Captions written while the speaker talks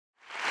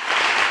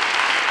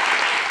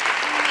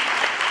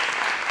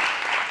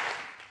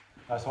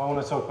So I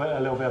want to talk a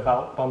little bit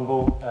about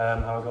Bumble,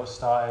 how it got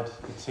started,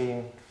 the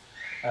team,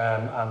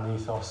 and the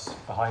ethos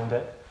behind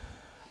it.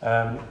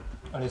 I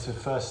need to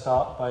first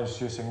start by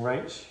introducing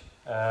Rach.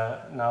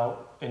 Now,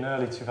 in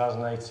early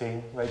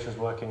 2018, Rach was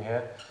working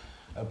here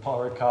at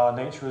Pottericar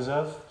Nature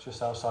Reserve,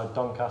 just outside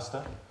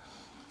Doncaster.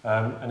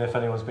 And if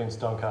anyone's been to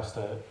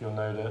Doncaster, you'll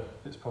know that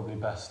it's probably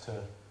best to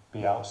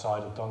be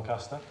outside of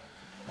Doncaster,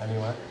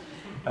 anyway.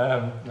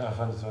 No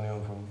offence to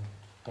anyone from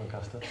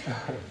Doncaster.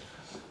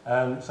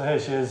 So here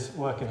she is,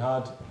 working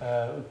hard,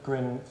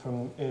 grin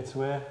from ear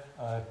to ear,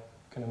 I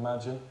can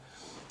imagine.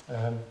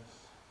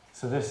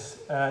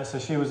 So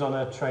she was on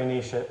a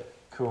traineeship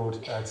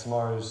called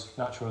Tomorrow's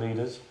Natural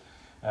Leaders,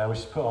 which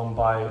is put on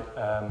by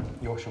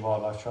Yorkshire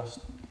Wildlife Trust.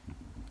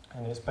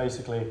 And it's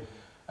basically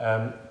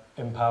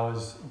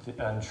empowers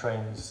and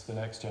trains the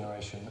next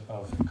generation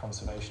of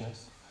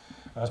conservationists.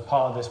 And as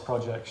part of this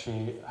project,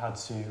 she had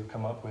to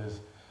come up with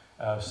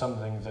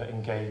something that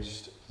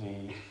engaged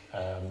the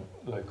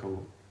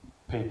local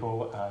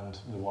people and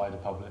the wider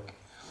public.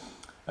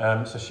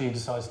 So she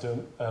decides to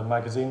do a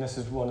magazine. This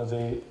is one of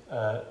the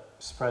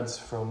spreads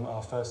from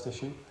our first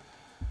issue.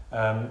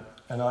 And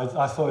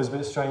I thought it was a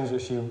bit strange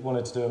that she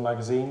wanted to do a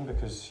magazine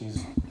because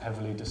she's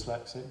heavily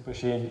dyslexic, but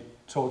she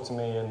talked to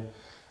me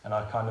and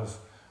I kind of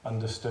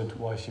understood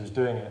why she was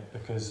doing it,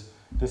 because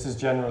this is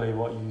generally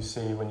what you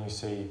see when you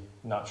see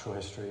natural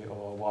history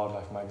or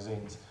wildlife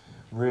magazines.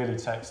 Really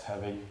text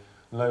heavy,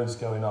 loads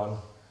going on,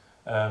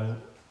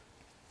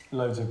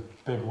 loads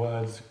of big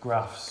words,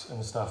 graphs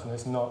and stuff, and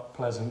it's not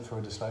pleasant for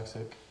a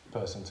dyslexic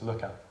person to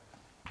look at.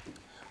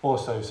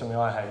 Also, something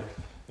I hate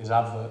is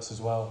adverts as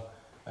well.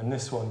 And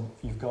this one,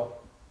 you've got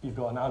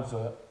an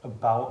advert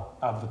about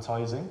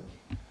advertising,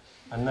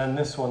 and then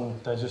this one,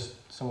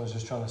 someone's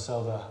just trying to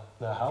sell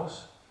their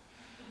house.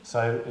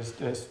 So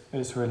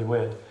it's really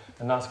weird,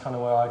 and that's kind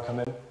of where I come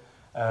in.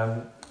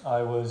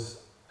 I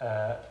was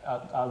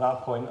at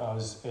that point I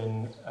was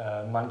in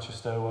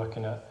Manchester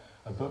working at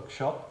a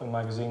bookshop, a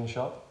magazine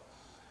shop,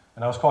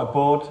 and I was quite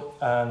bored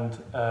and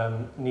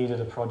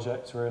needed a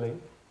project really.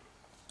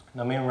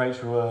 Now me and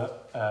Rachel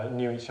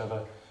knew each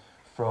other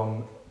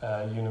from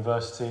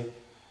university.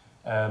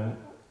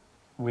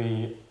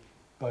 We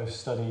both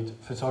studied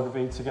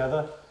photography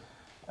together.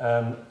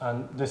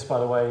 And this, by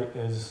the way,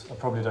 I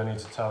probably don't need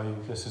to tell you,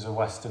 this is a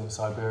Western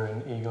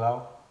Siberian eagle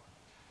owl,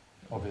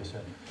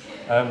 obviously,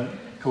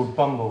 called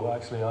Bumble,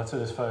 actually. I took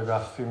this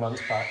photograph a few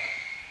months back,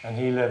 and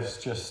he lives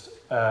just,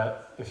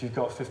 if you've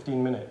got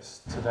 15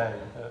 minutes today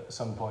at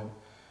some point,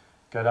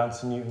 go down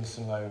to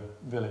Newton-St-Lo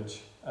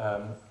village,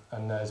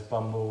 and there's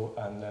Bumble,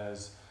 and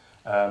there's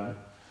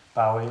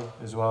Bowie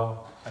as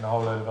well, and a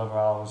whole load of other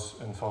owls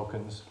and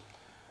falcons.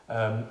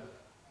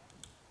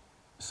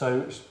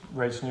 So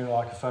Rach knew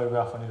I could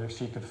photograph, I knew that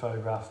she could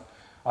photograph.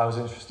 I was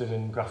interested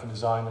in graphic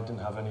design. I didn't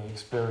have any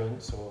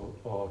experience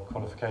or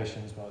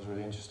qualifications, but I was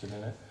really interested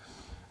in it.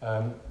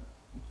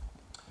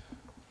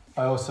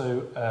 I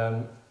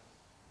also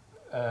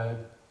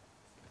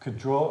could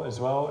draw as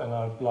well, and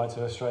I liked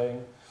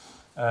illustrating.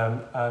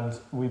 And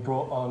we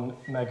brought on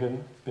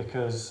Megan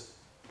because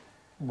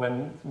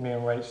when me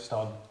and Rach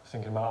started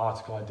thinking about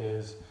article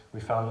ideas, we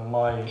found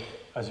that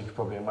as you could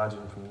probably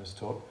imagine from this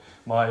talk,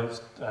 my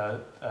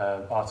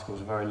articles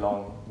were very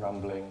long,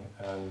 rambling,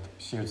 and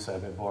she would say a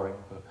bit boring,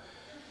 but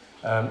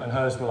and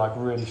hers were like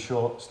really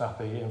short,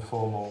 snappy,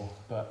 informal,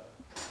 but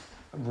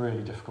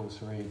really difficult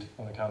to read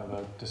on account of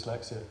her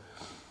dyslexia.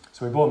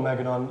 So we brought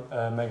Megan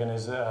on. Megan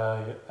is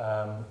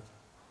an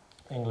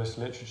English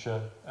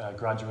literature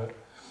graduate,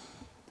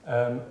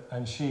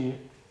 and she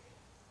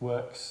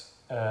works.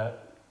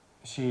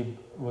 She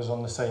was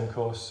on the same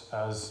course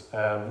as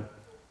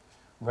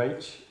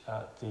Rach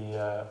at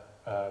the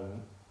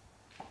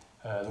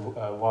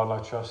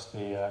Wildlife Trust,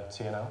 the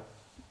TNL.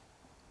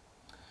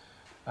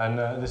 And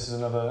this is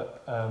another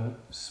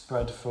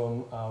spread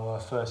from our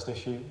first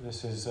issue.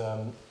 This is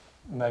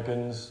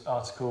Megan's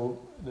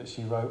article that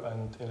she wrote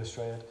and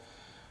illustrated.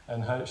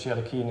 And she had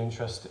a keen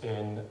interest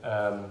in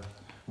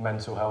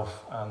mental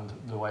health and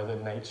the way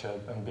that nature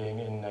and being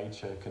in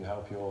nature can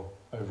help your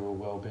overall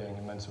well-being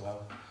and mental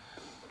health.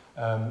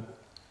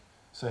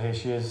 So here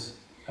she is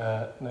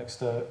next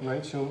to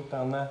Rachel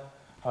down there,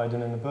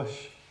 hiding in the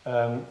bush.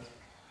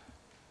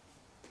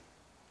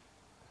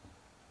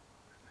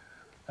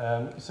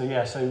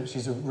 So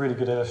she's a really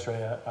good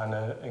illustrator and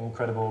an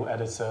incredible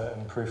editor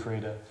and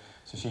proofreader.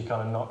 So she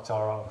kind of knocked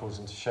our articles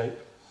into shape.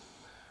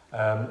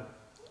 And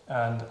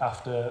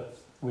after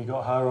we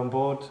got her on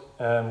board,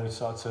 we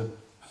started to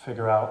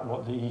figure out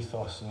what the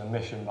ethos and the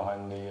mission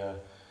behind the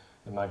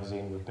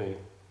magazine would be.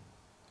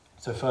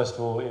 So first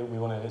of all, we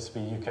wanted it to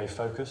be UK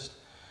focused,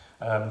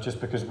 just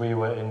because we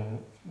were in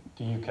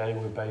the UK,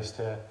 we're based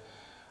here.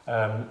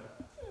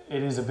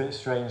 It is a bit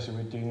strange that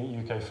we're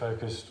doing UK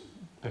focused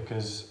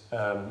because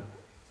the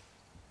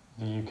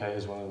UK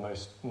is one of the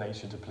most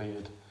nature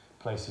depleted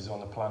places on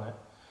the planet.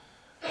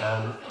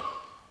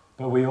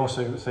 But we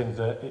also think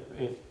that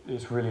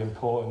it's really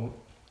important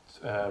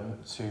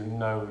to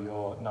know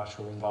your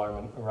natural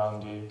environment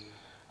around you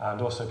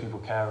and also people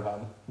care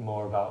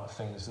more about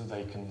things that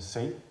they can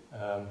see.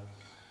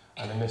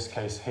 And in this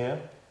case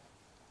here,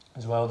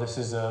 as well, this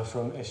is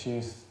from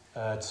issue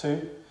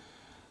 2,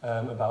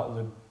 about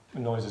the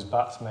noises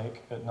bats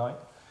make at night.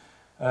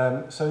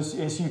 So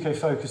it's UK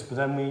focused, but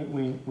then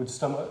we would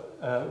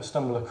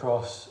stumble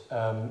across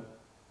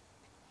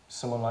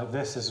someone like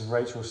this. This is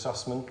Rachel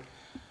Sussman,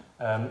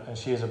 and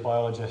she is a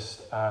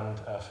biologist and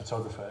a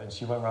photographer, and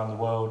she went around the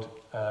world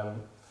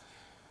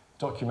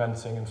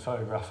documenting and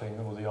photographing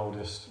all the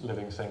oldest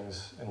living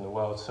things in the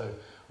world. So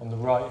on the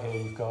right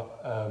here you've got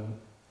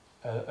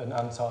an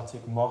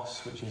Antarctic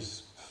moss, which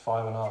is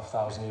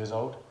 5,500 years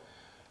old.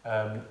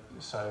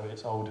 So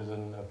it's older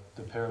than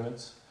the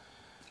pyramids.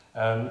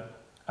 And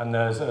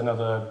there's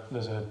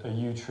a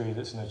yew tree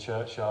that's in a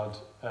churchyard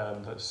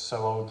that's so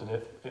old that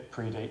it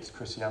predates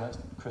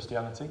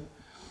Christianity.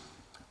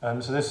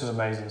 So this is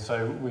amazing.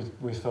 So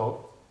we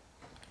thought,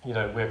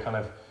 we're kind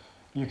of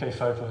UK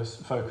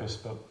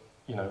focused, but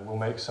we'll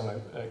make some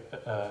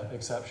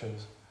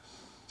exceptions.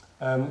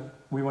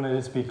 We wanted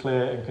it to be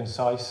clear and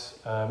concise,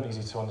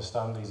 easy to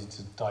understand, easy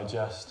to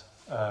digest,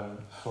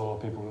 for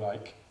people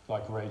like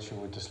Rachel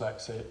with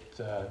dyslexic,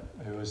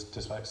 who was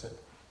dyslexic.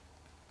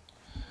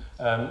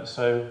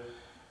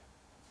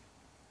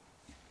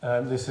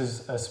 This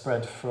is a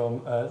spread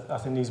from, I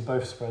think these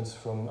both spreads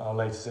from our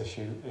latest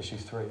issue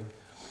 3.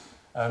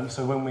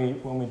 So when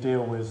we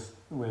deal with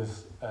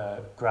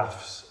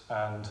graphs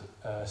and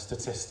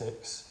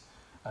statistics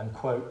and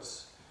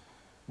quotes,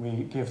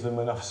 we give them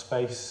enough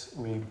space,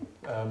 we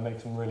make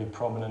them really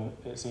prominent,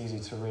 it's easy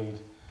to read,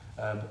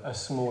 a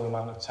small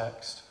amount of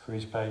text for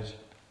each page.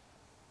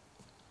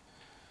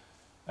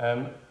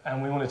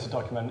 And we wanted to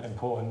document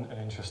important and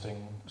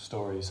interesting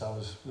stories. That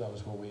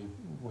was what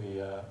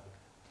we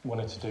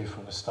wanted to do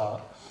from the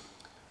start.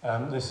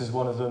 This is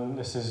one of them.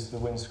 This is the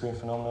windscreen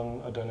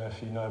phenomenon. I don't know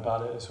if you know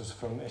about it. This was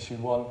from issue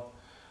 1,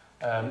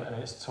 and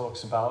it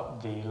talks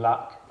about the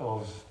lack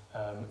of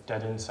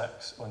dead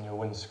insects on your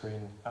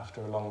windscreen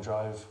after a long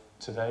drive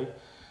today,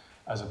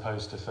 as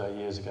opposed to 30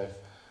 years ago,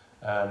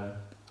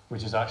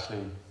 which is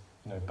actually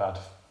bad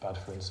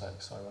for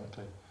insects,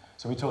 ironically.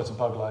 So we talked to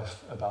Bug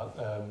Life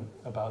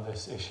about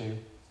this issue,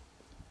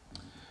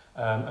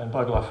 and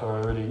Bug Life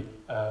are a really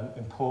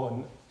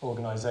important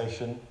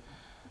organisation,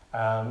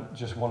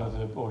 just one of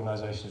the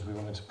organisations we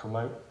wanted to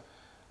promote.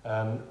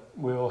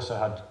 We also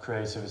had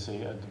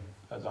creativity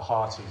at the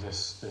heart of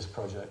this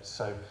project,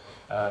 so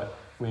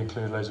we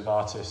include loads of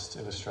artists,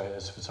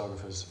 illustrators,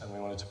 photographers, and we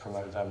wanted to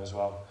promote them as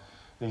well.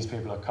 These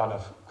people are kind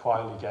of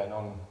quietly getting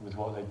on with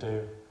what they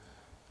do,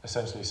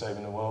 essentially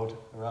saving the world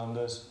around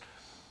us.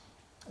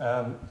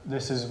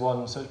 This is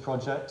one such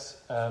project.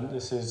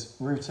 This is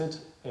Rooted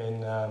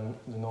in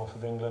the north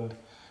of England.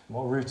 And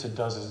what Rooted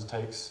does is it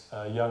takes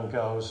young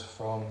girls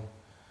from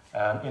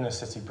inner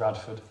city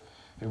Bradford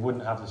who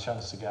wouldn't have the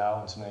chance to get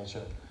out into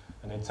nature,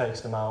 and it takes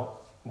them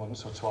out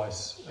once or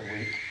twice a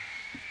week.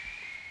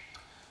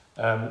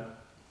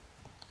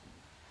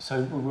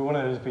 So we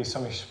wanted it to be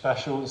something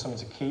special and something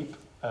to keep.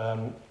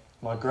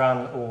 My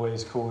gran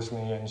always calls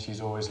me and she's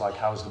always like,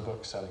 how's the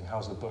book selling?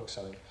 How's the book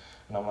selling?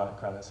 And I'm like,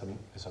 Gran, it's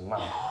a map,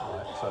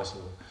 right, first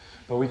of all.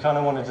 But we kind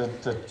of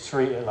wanted to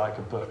treat it like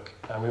a book.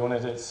 We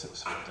wanted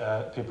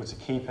people to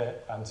keep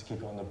it and to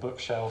keep it on the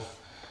bookshelf.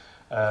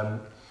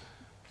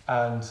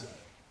 And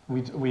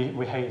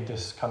we hated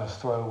this kind of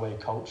throwaway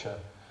culture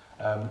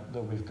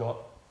that we've got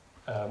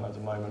at the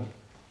moment.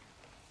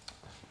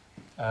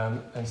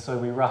 And so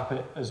we wrap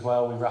it as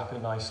well. We wrap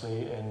it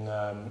nicely in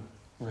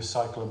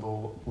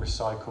recyclable,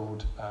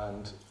 recycled,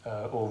 and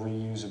or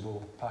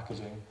reusable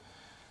packaging.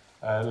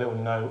 A little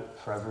note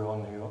for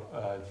everyone who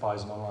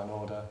buys an online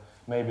order,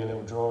 maybe a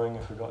little drawing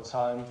if we've got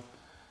time,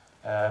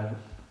 and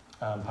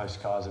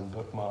postcards and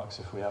bookmarks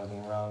if we have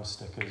them around,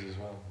 stickers as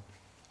well.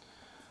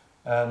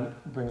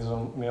 Brings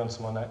me on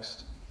to my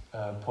next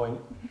point.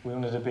 We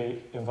wanted to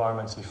be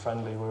environmentally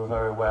friendly. We were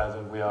very aware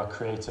that we are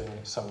creating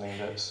something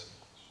that's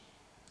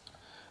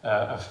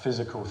a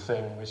physical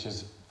thing, which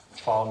is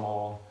far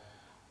more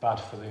bad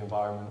for the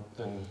environment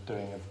than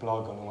doing a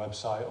blog on a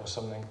website or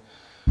something.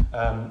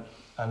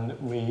 And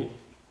we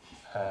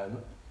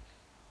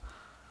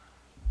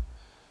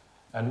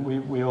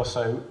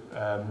also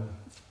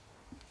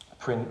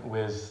print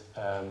with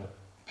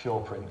Pure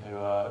Print, who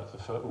are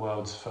the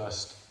world's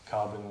first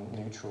carbon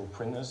neutral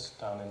printers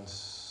down in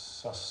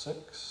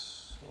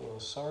Sussex, or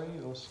Surrey,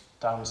 or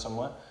down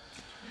somewhere.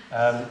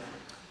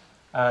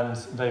 And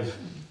they've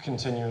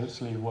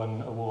continuously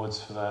won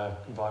awards for their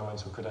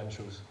environmental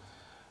credentials.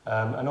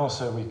 And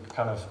also we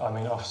kind of,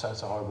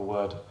 offset's a horrible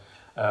word,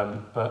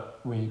 but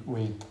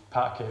we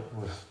pack it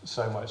with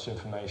so much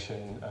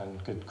information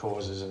and good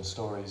causes and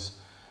stories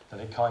that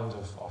it kind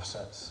of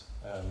offsets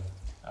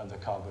the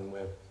carbon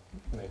we're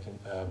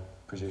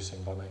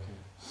producing by making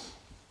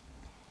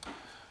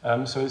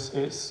it. So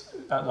it's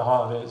at the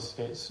heart of it,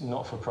 it's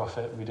not for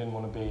profit. We didn't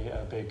want to be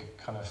a big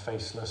kind of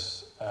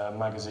faceless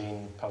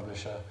magazine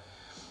publisher.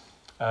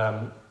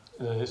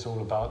 It's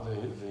all about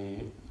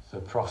the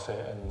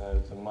profit and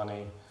the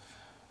money.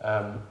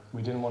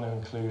 We didn't want to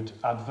include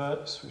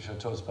adverts, which I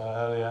talked about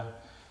earlier,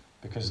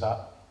 because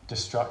that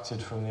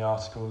distracted from the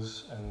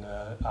articles and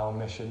our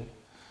mission.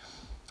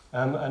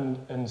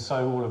 And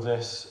so all of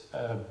this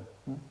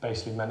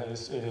basically meant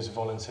it is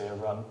volunteer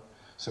run.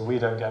 So we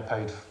don't get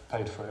paid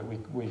for it.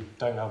 We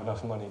don't have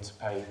enough money to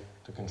pay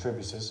the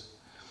contributors,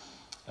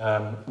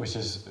 which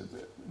is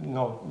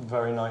not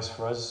very nice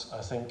for us.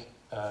 I think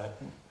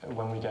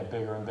when we get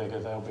bigger and bigger,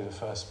 they'll be the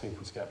first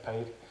people to get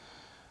paid.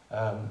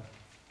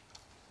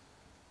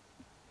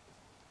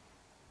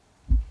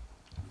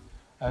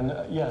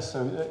 Yeah, so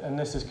and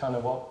this is kind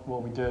of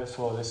what we do it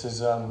for. This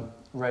is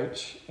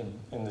Rach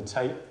in the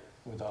Tate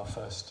with our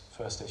first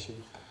issue.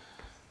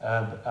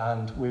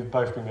 And we've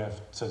both been going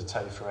to the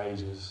Tate for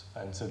ages,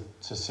 and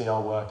to see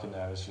our work in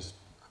there is just,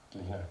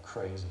 you know,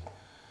 crazy.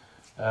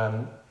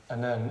 And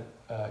then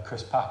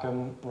Chris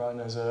Packham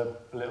writing us a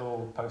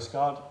little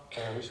postcard,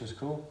 which was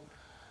cool.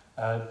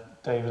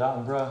 David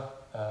Attenborough,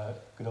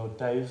 good old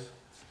Dave,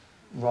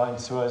 writing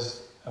to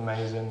us,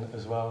 amazing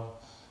as well.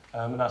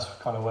 And that's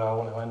kind of where I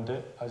want to end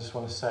it. I just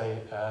want to say,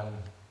 I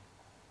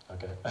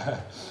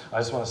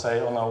just want to say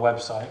on our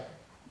website,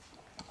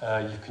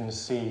 you can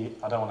see,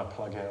 I don't want to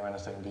plug it or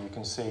anything, but you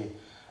can see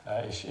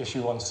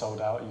issue 1 sold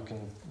out. You can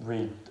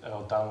read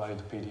or download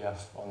the PDF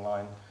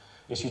online.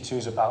 Issue 2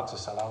 is about to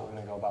sell out. We've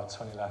only got about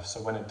 20 left,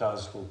 so when it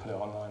does, we'll put it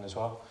online as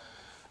well.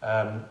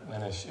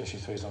 And issue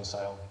 3 is on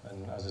sale,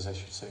 and as is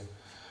issue 2.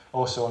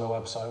 Also on the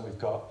website, we've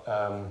got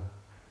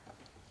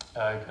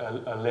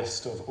a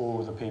list of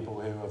all the people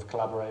who have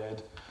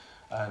collaborated,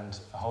 and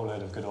a whole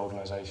load of good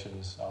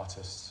organisations,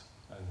 artists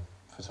and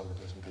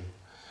photographers and people.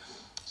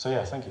 So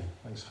yeah, thank you.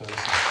 Thanks for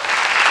listening.